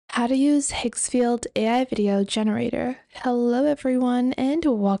How to use Higgsfield AI Video Generator. Hello everyone and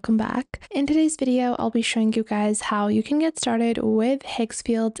welcome back. In today's video, I'll be showing you guys how you can get started with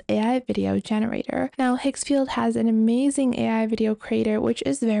Higgsfield AI Video Generator. Now, Higgsfield has an amazing AI video creator which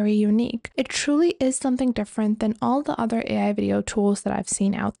is very unique. It truly is something different than all the other AI video tools that I've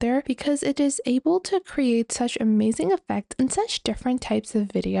seen out there because it is able to create such amazing effects and such different types of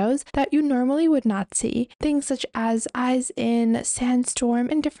videos that you normally would not see. Things such as eyes in, sandstorm,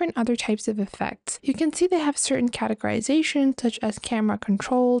 and different other types of effects. You can see they have certain categorization such as camera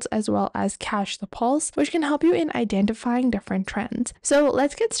controls as well as catch the pulse, which can help you in identifying different trends. So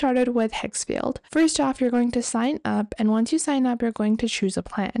let's get started with Higgsfield. First off, you're going to sign up, and once you sign up, you're going to choose a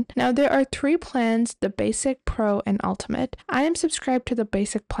plan. Now there are three plans: the basic, pro, and ultimate. I am subscribed to the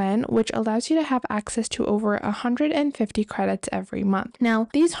basic plan, which allows you to have access to over 150 credits every month. Now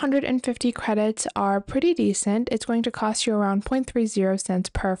these 150 credits are pretty decent. It's going to cost you around 0.30 cents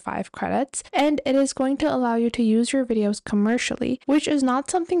per 5 credits, and it is going to allow you to use your videos commercially, which is not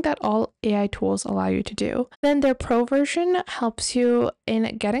something that all AI tools allow you to do. Then their pro version helps you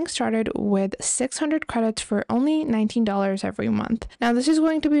in getting started with 600 credits for only $19 every month. Now this is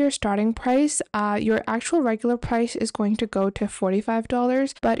going to be your starting price. Your actual regular price is going to go to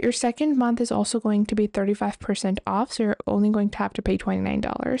 $45, but your second month is also going to be 35% off, so you're only going to have to pay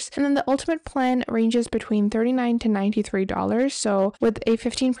 $29. And then the ultimate plan ranges between $39 to $93, so with a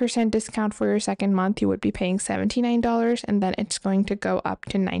 15% discount for your second month, you would be paying $79, and then it's going to go up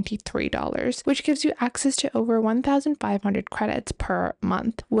to $93, which gives you access to over 1,500 credits per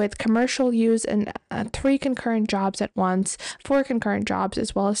month with commercial use and 3 concurrent jobs at once, 4 concurrent jobs,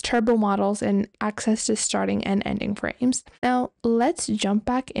 as well as turbo models and access to starting and ending frames. Now let's jump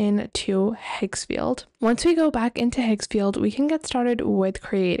back into Higgsfield. Once we go back into Higgsfield, we can get started with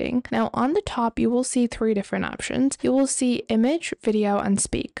creating. Now on the top, you will see 3 different options. You will see image, video, and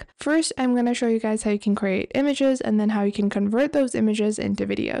speak. First, I'm going to show you guys how you can create images and then how you can convert those images into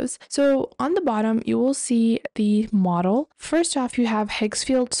videos. So on the bottom, you will see the model. First off, you have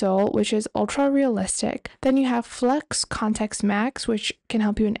Higgsfield Soul, which is ultra realistic. Then you have Flex Context Max, which can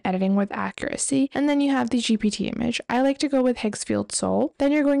help you in editing with accuracy. And then you have the GPT image. I like to go with Higgsfield Soul.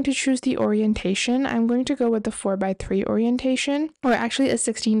 Then you're going to choose the orientation. I'm going to go with the 4:3 orientation, or actually a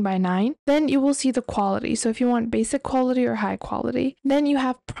 16:9. Then you will see the quality. So if you want basic quality or high quality. Then you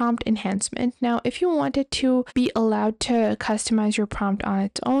have prompt enhancement. Now, if you wanted to be allowed to customize your prompt on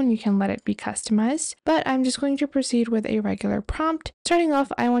its own, you can let it be customized, but I'm just going to proceed with a regular prompt. Starting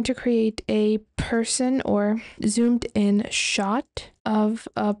off, I want to create a person or zoomed in shot of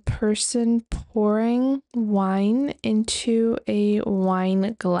a person pouring wine into a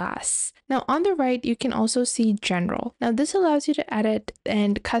wine glass. Now on the right, you can also see general. Now this allows you to edit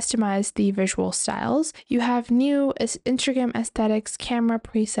and customize the visual styles. You have new Instagram aesthetics, camera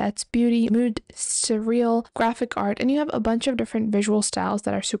presets, beauty, mood, surreal, graphic art, and you have a bunch of different visual styles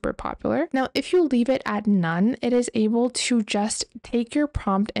that are super popular. Now if you leave it at none, it is able to just take your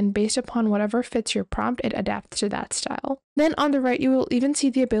prompt, and based upon whatever fits your prompt, it adapts to that style. Then on the right, you will even see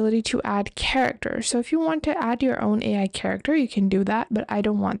the ability to add characters. So if you want to add your own AI character, you can do that, but I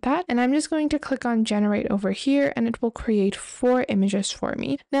don't want that. And I'm just going to click on generate over here, and it will create 4 images for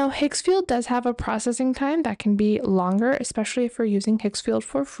me. Now Higgsfield does have a processing time that can be longer, especially if you're using Higgsfield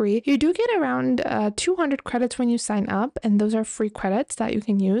for free. You do get around 200 credits when you sign up, and those are free credits that you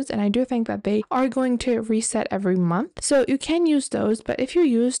can use. And I do think that they are going to reset every month. So you can use those, but if you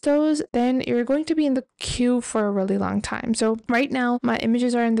use those, then you're going to be in the queue for a really long time. So right now my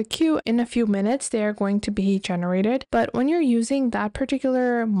images are in the queue. In a few minutes they are going to be generated, but when you're using that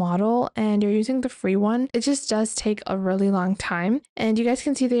particular model and you're using the free one, it just does take a really long time. And you guys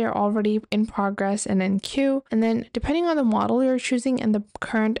can see they are already in progress and in queue. And then depending on the model you're choosing and the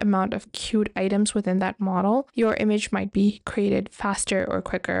current amount of queued items within that model, your image might be created faster or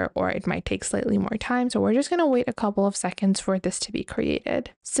quicker, or it might take slightly more time. So we're just going to wait a couple of seconds for this to be created.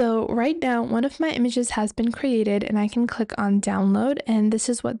 So right now one of my images has been created, and I can click on download, and this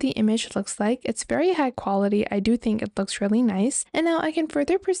is what the image looks like. It's very high quality. I do think it looks really nice. And now I can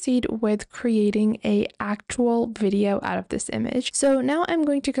further proceed with creating a actual video out of this image. So now I'm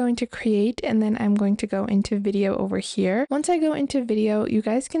going to go into create, and then I'm going to go into video over here. Once I go into video, you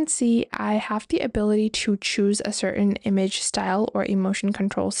guys can see I have the ability to choose a certain image style or emotion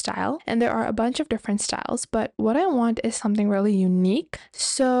control style, and there are a bunch of different styles, but what I want is something really unique.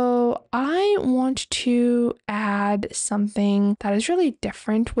 So I want to add something that is really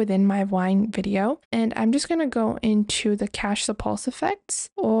different within my wine video, and I'm just going to go into the catch the pulse effects,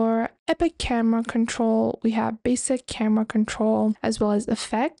 or epic camera control, we have basic camera control, as well as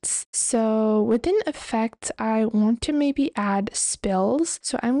effects. So within effects, I want to maybe add spills.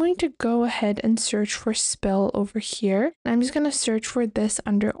 So I'm going to go ahead and search for spill over here. And I'm just going to search for this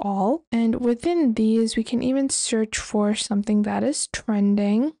under all. And within these, we can even search for something that is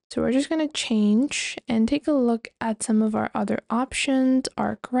trending. So we're just going to change and take a look at some of our other options: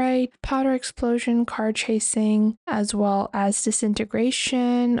 arc right, powder explosion, car chasing, as well as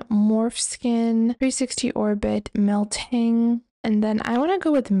disintegration, morph skin, 360 orbit, melting. And then I want to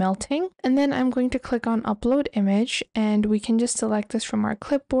go with melting, and then I'm going to click on upload image, and we can just select this from our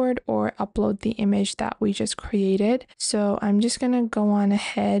clipboard or upload the image that we just created. So I'm just going to go on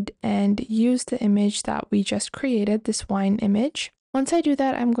ahead and use the image that we just created, this wine image. Once I do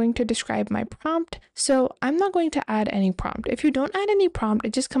that, I'm going to describe my prompt. So I'm not going to add any prompt. If you don't add any prompt,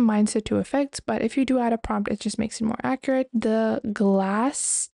 it just combines the two effects. But if you do add a prompt, it just makes it more accurate. The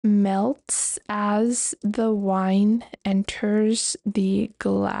glass melts as the wine enters the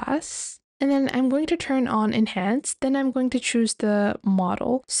glass. And then I'm going to turn on enhance. Then I'm going to choose the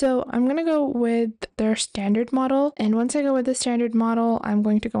model. So I'm going to go with their standard model. And once I go with the standard model, I'm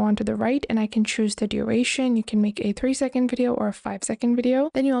going to go on to the right and I can choose the duration. You can make a 3-second video or a 5-second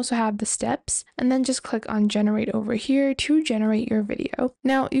video. Then you also have the steps, and then just click on generate over here to generate your video.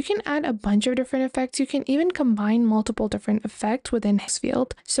 Now you can add a bunch of different effects. You can even combine multiple different effects within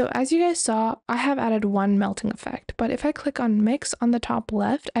Higgsfield. So as you guys saw, I have added one melting effect, but if I click on mix on the top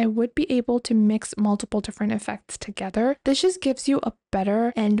left, I would be able to mix multiple different effects together. This just gives you a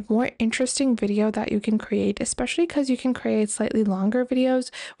better and more interesting video that you can create, especially because you can create slightly longer videos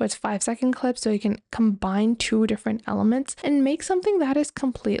with 5-second clips, so you can combine two different elements and make something that is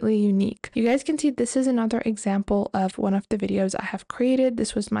completely unique. You guys can see this is another example of one of the videos I have created.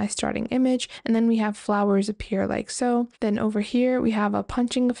 This was my starting image, and then we have flowers appear like so. Then over here we have a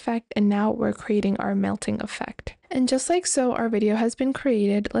punching effect, and now we're creating our melting effect. And just like so, our video has been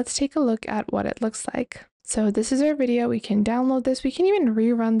created. Let's take a look at what it looks like. So this is our video. We can download this. We can even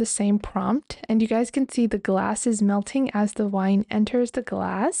rerun the same prompt, and you guys can see the glass is melting as the wine enters the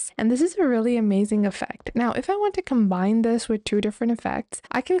glass. And this is a really amazing effect. Now, if I want to combine this with two different effects,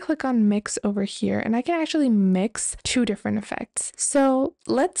 I can click on mix over here and I can actually mix two different effects. So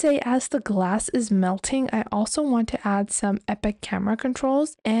let's say as the glass is melting, I also want to add some epic camera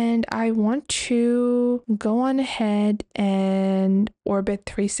controls, and I want to go on ahead and orbit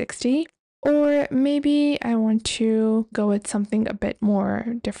 360. Or maybe I want to go with something a bit more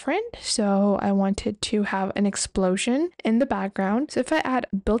different. So I wanted to have an explosion in the background. So if I add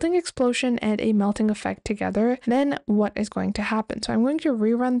a building explosion and a melting effect together, then what is going to happen? So I'm going to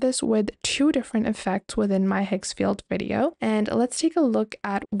rerun this with two different effects within my Higgsfield video. And let's take a look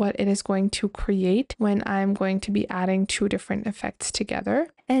at what it is going to create when I'm going to be adding two different effects together.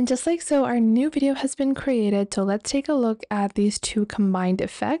 And just like so, our new video has been created. So let's take a look at these two combined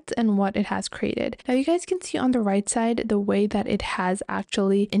effects and what it has created. Now you guys can see on the right side the way that it has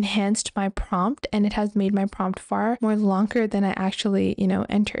actually enhanced my prompt, and it has made my prompt far more longer than I actually,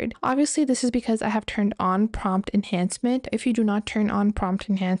 entered. Obviously, this is because I have turned on prompt enhancement. If you do not turn on prompt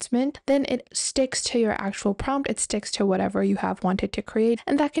enhancement, then it sticks to your actual prompt. It sticks to whatever you have wanted to create,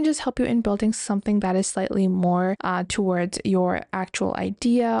 and that can just help you in building something that is slightly more towards your actual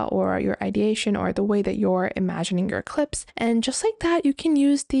idea or your ideation or the way that you're imagining your clips. And just like that, you can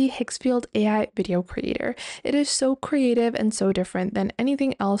use the Higgsfield AI Video Creator. It is so creative and so different than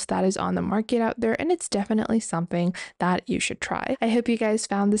anything else that is on the market out there, and it's definitely something that you should try. I hope you guys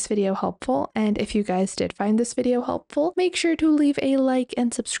found this video helpful, and if you guys did find this video helpful, make sure to leave a like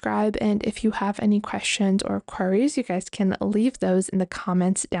and subscribe. And if you have any questions or queries, you guys can leave those in the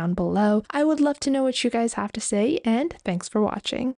comments down below. I would love to know what you guys have to say, and thanks for watching.